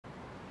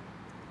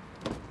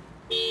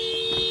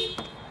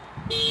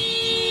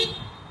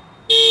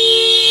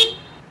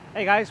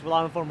Hey guys,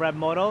 Rolando from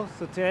ReveMoto.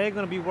 So today I'm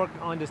going to be working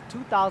on this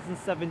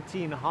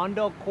 2017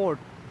 Honda Accord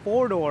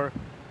 4-door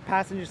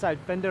passenger side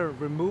fender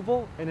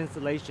removal and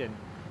installation.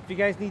 If you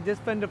guys need this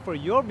fender for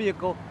your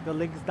vehicle, the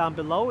link is down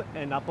below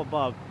and up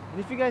above.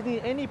 And if you guys need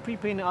any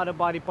pre-painted auto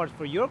body parts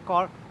for your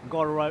car,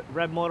 go to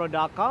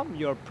ReveMoto.com,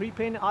 your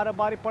pre-painted auto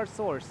body part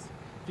source.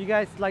 If you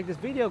guys like this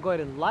video, go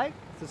ahead and like,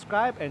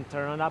 subscribe, and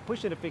turn on that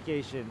push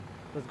notification.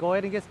 Let's go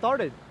ahead and get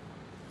started.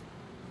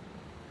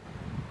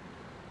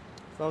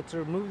 So to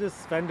remove this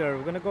fender,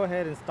 we're going to go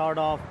ahead and start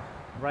off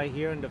right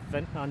here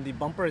on the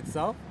bumper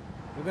itself.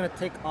 We're going to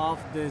take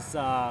off this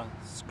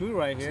screw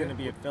right here. It's going to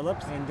be a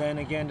Phillips, and then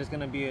again there's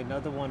going to be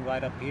another one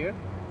right up here.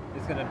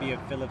 It's going to be a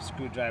Phillips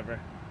screwdriver.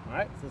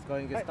 Alright, so let's go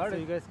ahead and get started. So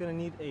you guys are going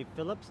to need a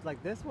Phillips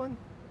like this one.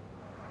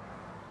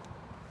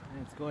 And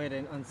let's go ahead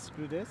and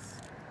unscrew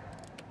this.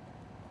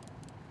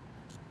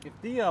 If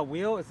the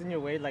wheel is in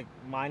your way like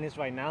mine is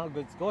right now,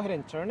 let's go ahead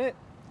and turn it.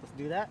 Let's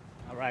do that.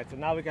 Alright, so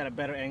now we got a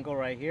better angle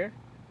right here.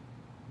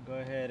 Go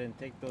ahead and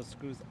take those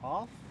screws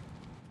off.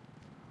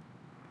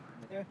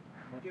 There,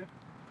 right here.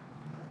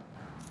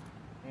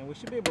 And we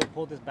should be able to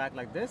pull this back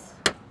like this.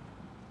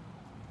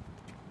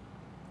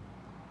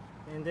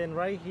 And then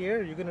right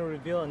here, you're gonna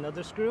reveal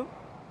another screw.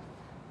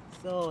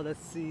 So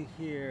let's see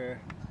here.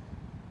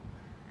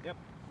 Yep.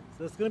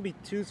 So it's gonna be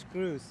two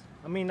screws.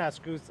 I mean, not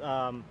screws,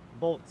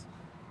 bolts.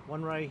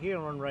 One right here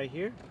and one right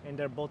here. And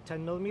they're both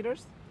 10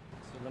 millimeters.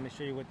 So let me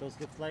show you what those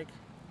look like.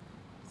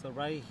 So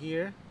right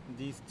here,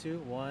 these two,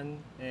 1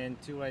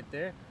 and 2 right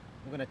there,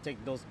 I'm gonna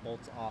take those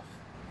bolts off.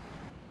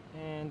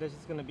 And there's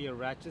just gonna be a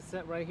ratchet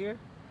set right here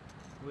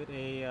with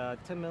a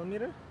 10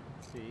 millimeter.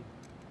 Let's see,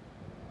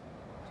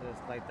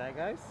 just like that,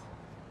 guys.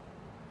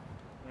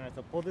 All right,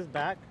 so pull this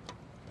back.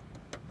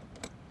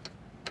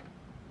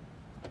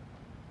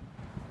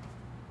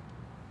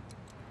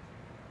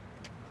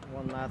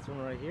 One last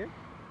one right here.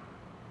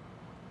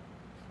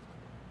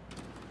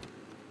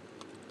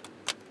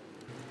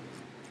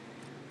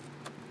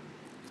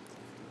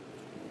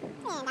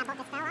 And that bolt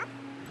just fell off,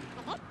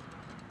 right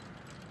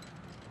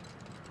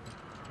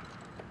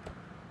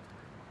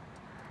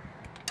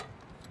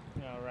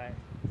there. Alright,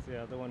 so the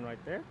other one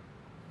right there.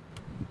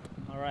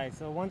 Alright,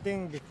 so one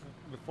thing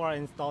before I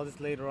install this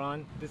later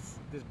on, this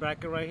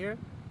bracket right here,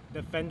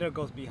 the fender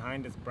goes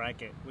behind this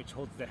bracket, which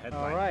holds the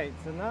headlight. Alright,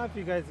 so now if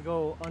you guys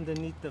go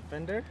underneath the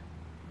fender,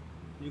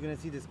 you're going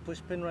to see this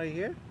push pin right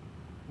here.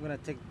 I'm going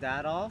to take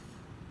that off,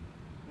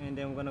 and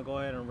then we're going to go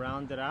ahead and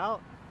round it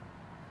out.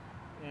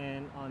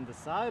 And on the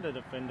side of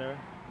the fender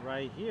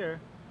right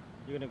here,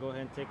 you're gonna go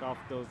ahead and take off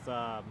those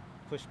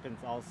push pins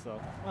also.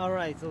 All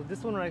right, so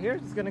this one right here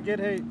is gonna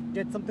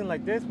get something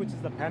like this, which is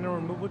the panel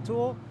removal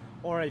tool,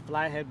 or a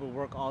flathead will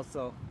work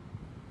also.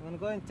 I'm gonna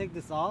go ahead and take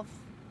this off.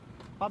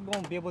 Probably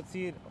won't be able to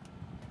see it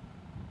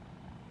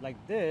like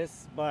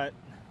this, but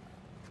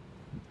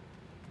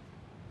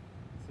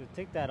so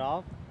take that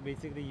off.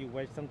 Basically, you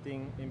wedge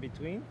something in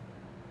between.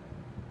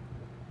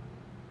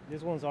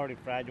 This one's already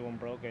fragile and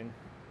broken.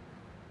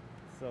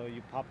 So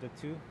you pop the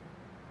two,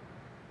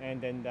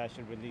 and then that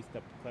should release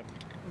the clip.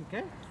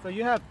 Okay, so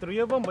you have 3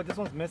 of them, but this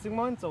one's missing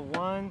one. So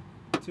 1,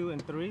 2,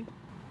 and 3.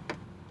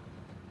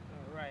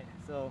 All right,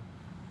 so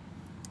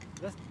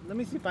let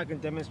me see if I can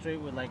demonstrate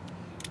with like,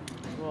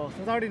 well,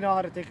 since I already know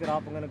how to take it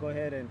off, I'm gonna go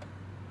ahead and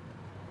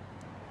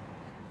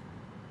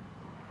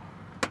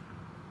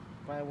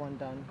try one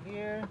down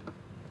here.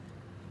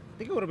 I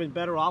think it would have been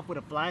better off with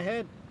a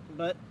flathead,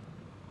 but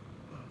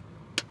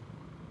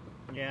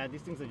yeah,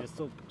 these things are just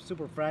so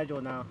super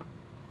fragile now.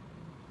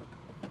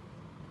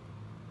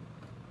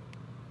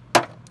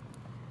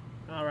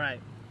 All right.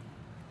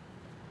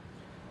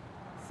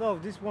 So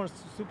this one's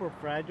super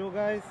fragile,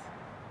 guys.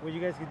 What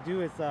you guys could do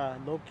is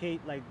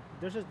locate, like,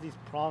 there's just these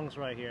prongs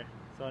right here.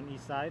 So on each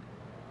side,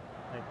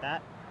 like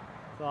that.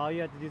 So all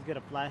you have to do is get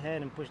a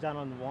flathead and push down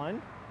on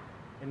one,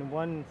 and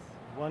one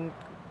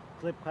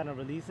clip kind of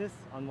releases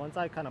on one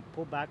side, kind of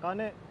pull back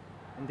on it,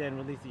 and then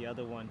release the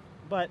other one.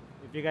 But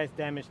if you guys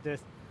damage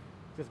this,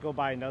 just go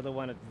buy another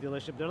one at the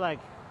dealership. They're like,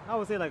 I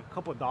would say like a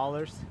couple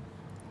dollars,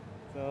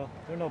 so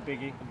they're no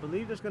biggie. I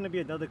believe there's going to be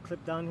another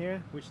clip down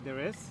here, which there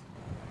is.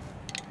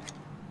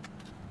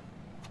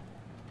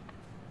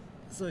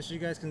 So as you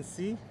guys can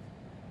see,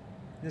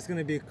 there's going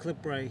to be a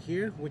clip right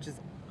here, which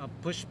is a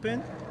push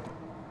pin.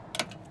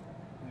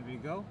 There we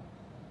go.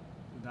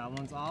 So that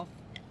one's off.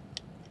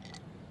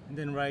 And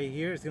then right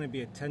here it's going to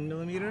be a 10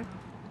 millimeter.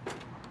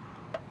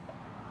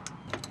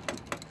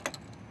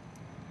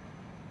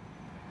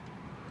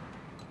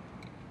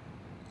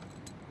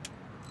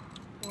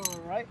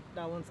 Alright,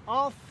 that one's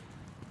off.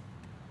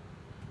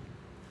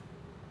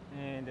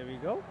 And there we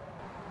go.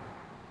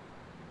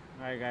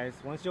 Alright guys,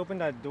 once you open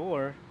that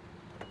door,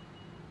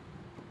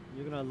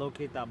 you're gonna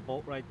locate that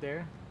bolt right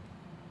there.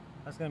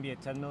 That's gonna be a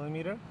 10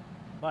 millimeter.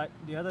 But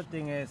the other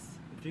thing is,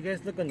 if you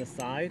guys look on the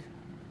side,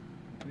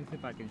 let me see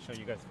if I can show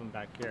you guys from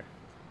back here.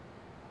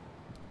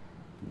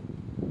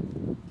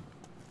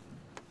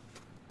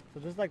 So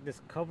there's like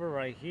this cover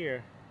right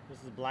here.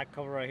 This is black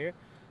cover right here.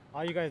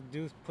 All you guys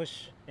do is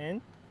push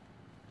in,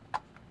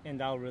 and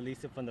that'll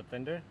release it from the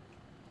fender.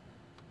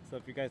 So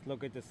if you guys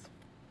look at this,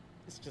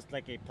 it's just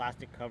like a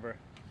plastic cover.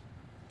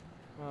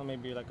 Well,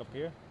 maybe like up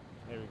here.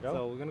 There we go.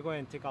 So we're gonna go ahead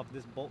and take off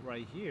this bolt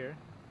right here.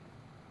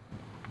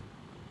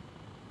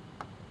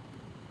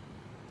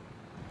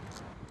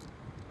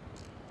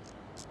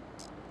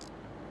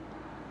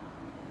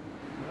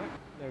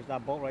 There's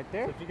that bolt right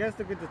there. So if you guys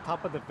look at the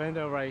top of the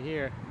fender right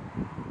here,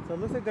 so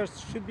it looks like there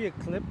should be a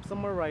clip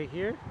somewhere right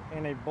here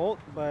and a bolt,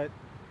 but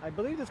I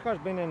believe this car's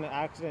been in an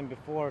accident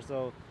before,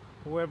 so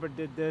whoever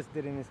did this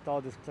didn't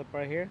install this clip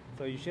right here.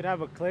 So you should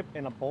have a clip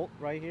and a bolt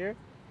right here.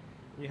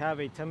 You have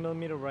a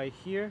 10mm right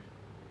here,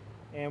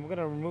 and we're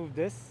gonna remove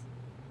this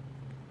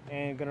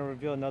and gonna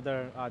reveal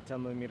another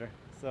 10mm.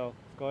 So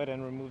let's go ahead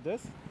and remove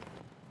this.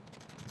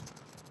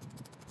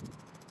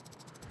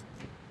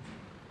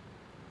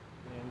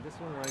 And this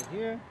one right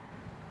here.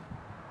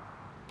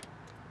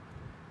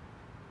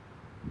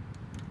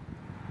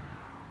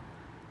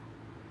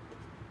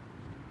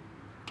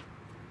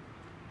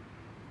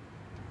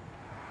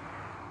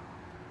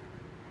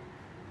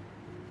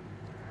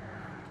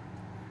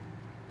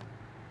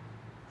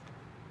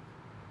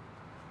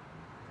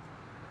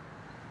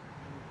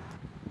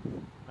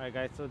 Alright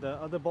guys, so the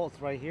other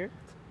bolt's right here.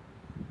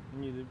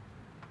 And you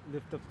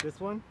lift up this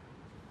one.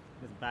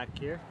 It's back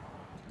here.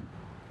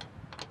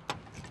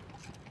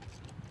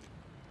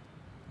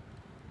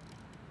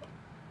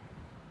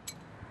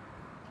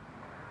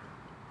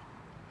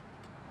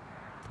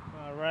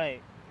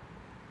 Alright.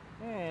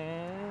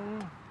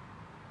 And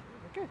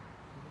okay.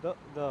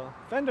 The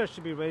fender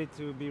should be ready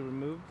to be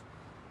removed.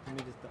 Let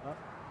me just up.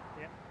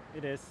 Yeah,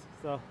 it is.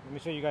 So let me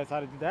show you guys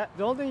how to do that.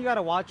 The only thing you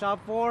gotta watch out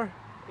for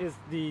is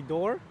the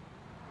door.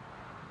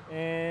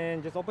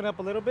 And just open up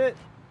a little bit.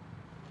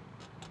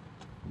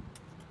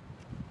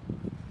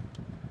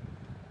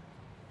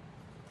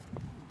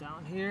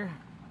 Down here.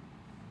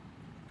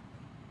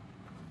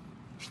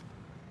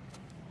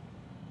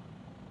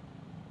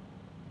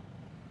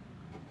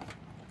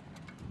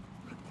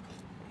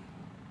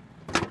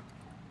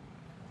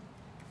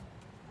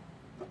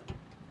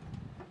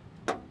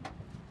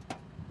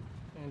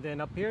 And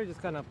then up here,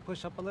 just kind of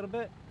push up a little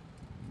bit.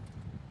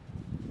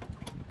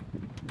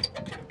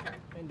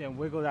 And then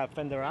wiggle that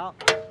fender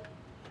out.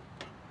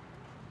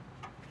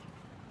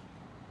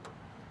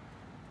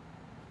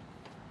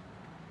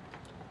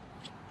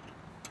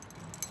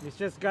 You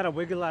just gotta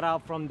wiggle it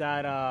out from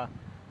that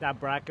that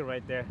bracket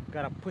right there.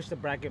 Gotta push the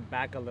bracket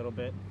back a little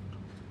bit.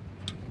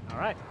 All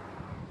right,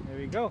 there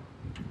we go.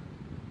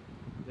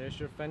 There's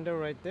your fender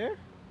right there.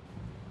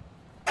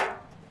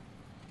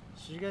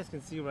 So you guys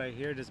can see right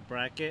here this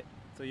bracket.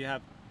 So you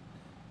have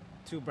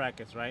two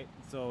brackets, right?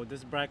 So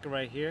this bracket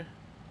right here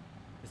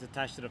is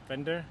attached to the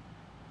fender.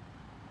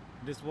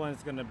 This one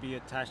is going to be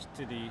attached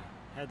to the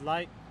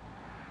headlight,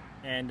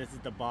 and this is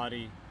the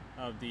body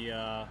of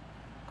the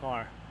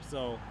car.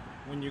 So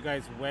when you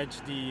guys wedge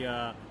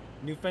the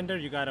new fender,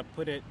 you got to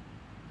put it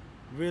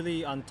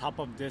really on top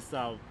of this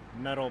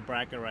metal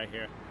bracket right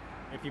here.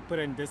 If you put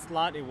it in this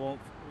slot, it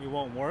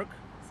won't work.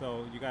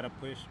 So you got to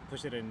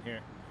push it in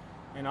here.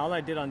 And all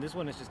I did on this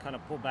one is just kind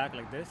of pull back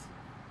like this,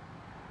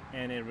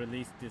 and it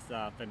released this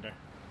fender.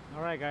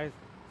 All right guys,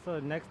 so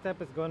the next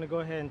step is going to go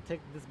ahead and take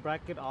this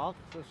bracket off.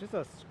 So it's just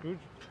a screw,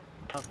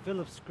 a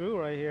Phillips screw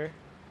right here.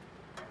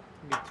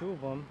 Maybe two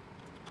of them.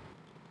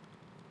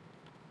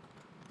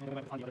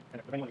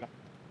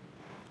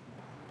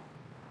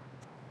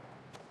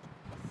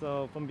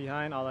 So from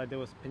behind, all I did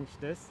was pinch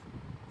this,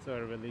 so it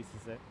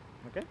releases it.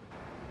 Okay.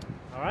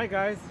 All right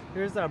guys,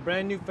 here's our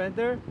brand new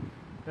fender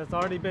that's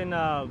already been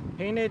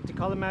painted to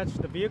color match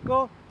the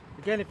vehicle.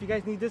 Again, if you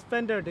guys need this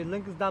fender, the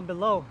link is down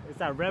below. It's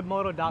at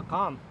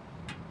ReveMoto.com.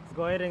 Let's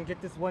go ahead and get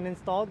this one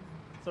installed.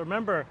 So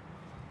remember,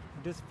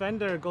 this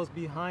fender goes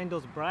behind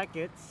those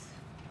brackets.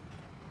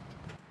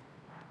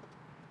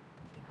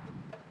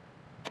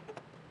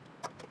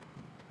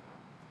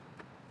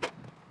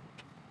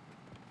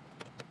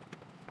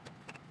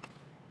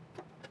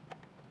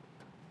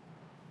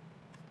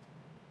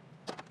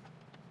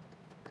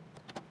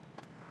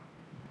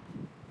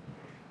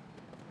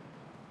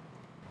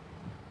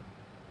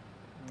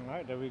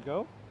 Alright, there we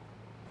go.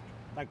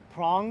 Like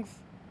prongs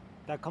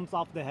that comes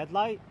off the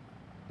headlight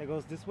that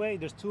goes this way.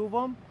 There's two of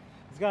them.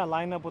 It's gotta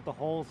line up with the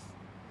holes.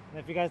 And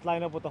if you guys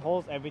line up with the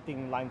holes,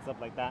 everything lines up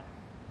like that.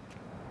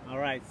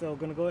 Alright, so I'm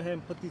gonna go ahead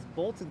and put these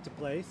bolts into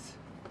place.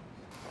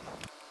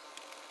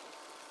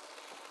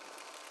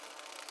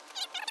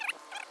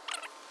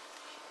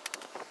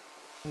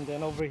 And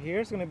then over here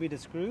is gonna be the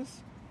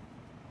screws.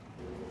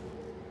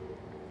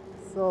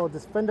 So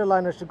this fender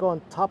liner should go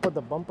on top of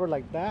the bumper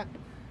like that.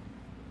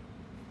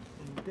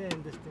 And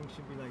then this thing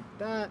should be like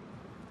that.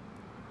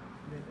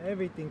 And then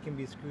everything can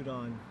be screwed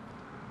on.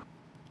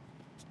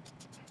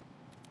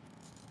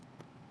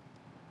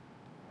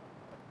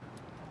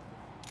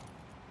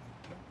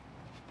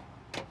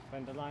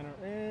 Fender liner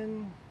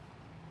in.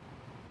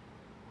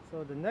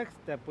 So the next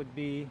step would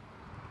be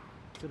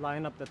to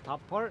line up the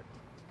top part.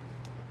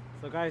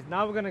 So guys,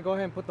 now we're gonna go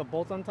ahead and put the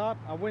bolts on top.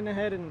 I went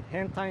ahead and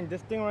hand tightened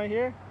this thing right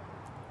here.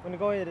 I'm gonna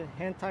go ahead and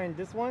hand tighten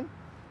this one.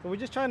 So we're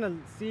just trying to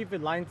see if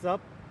it lines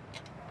up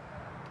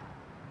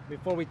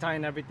before we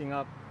tighten everything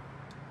up.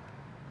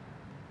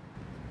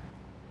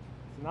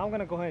 So now I'm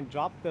gonna go ahead and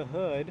drop the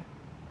hood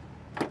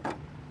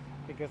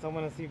because I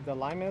want to see if the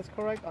alignment is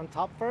correct on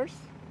top first.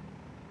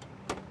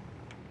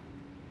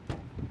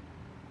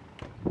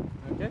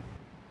 Okay,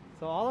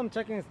 so all I'm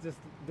checking is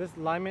this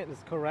alignment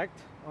is correct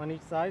on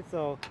each side.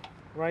 So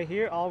right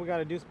here, all we got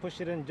to do is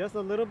push it in just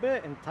a little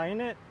bit and tighten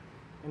it,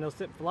 and it'll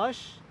sit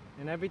flush,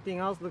 and everything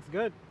else looks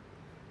good.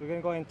 We're gonna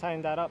go ahead and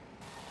tighten that up.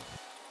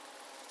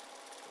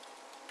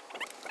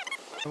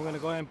 I'm gonna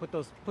go ahead and put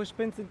those push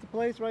pins into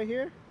place right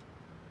here.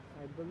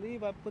 I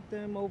believe I put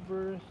them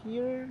over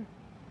here.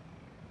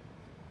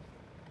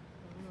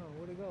 I don't know,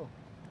 where'd it go?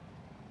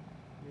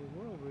 They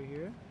were over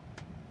here.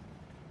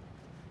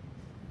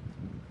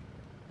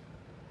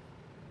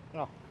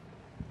 Oh,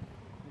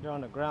 they're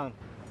on the ground.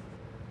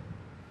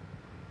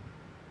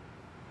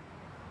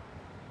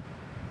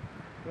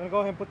 I'm gonna go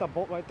ahead and put the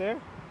bolt right there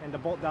and the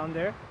bolt down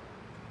there,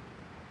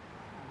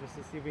 just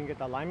to see if we can get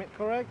the alignment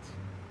correct.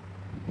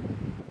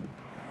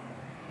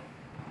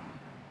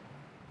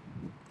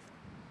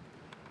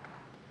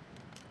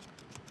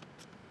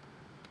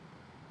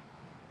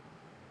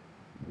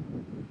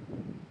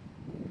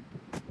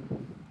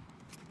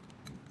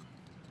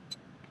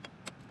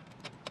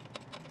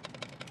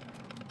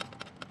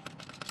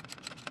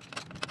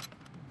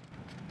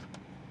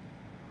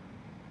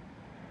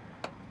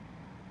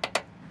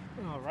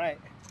 All right,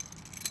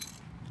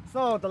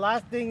 so the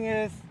last thing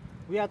is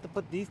we have to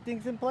put these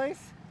things in place,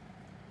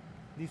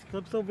 these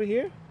clips over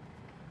here,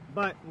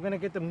 but we're gonna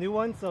get them new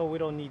ones, so we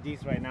don't need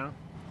these right now.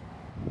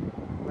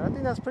 But I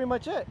think that's pretty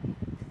much it. So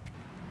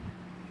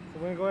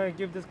we're gonna go ahead and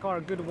give this car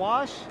a good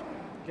wash,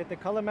 get the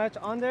color match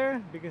on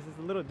there because it's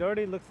a little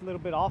dirty, looks a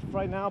little bit off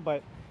right now,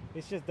 but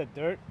it's just the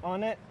dirt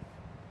on it.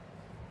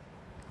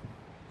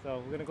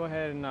 So we're gonna go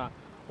ahead and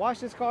wash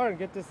this car and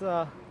get this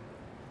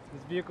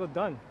vehicle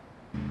done.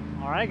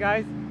 Alright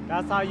guys,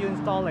 that's how you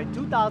install a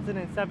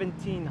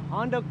 2017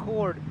 Honda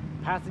Accord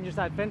passenger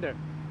side fender.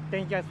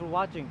 Thank you guys for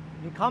watching.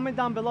 And comment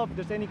down below if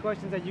there's any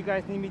questions that you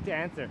guys need me to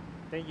answer.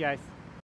 Thank you guys.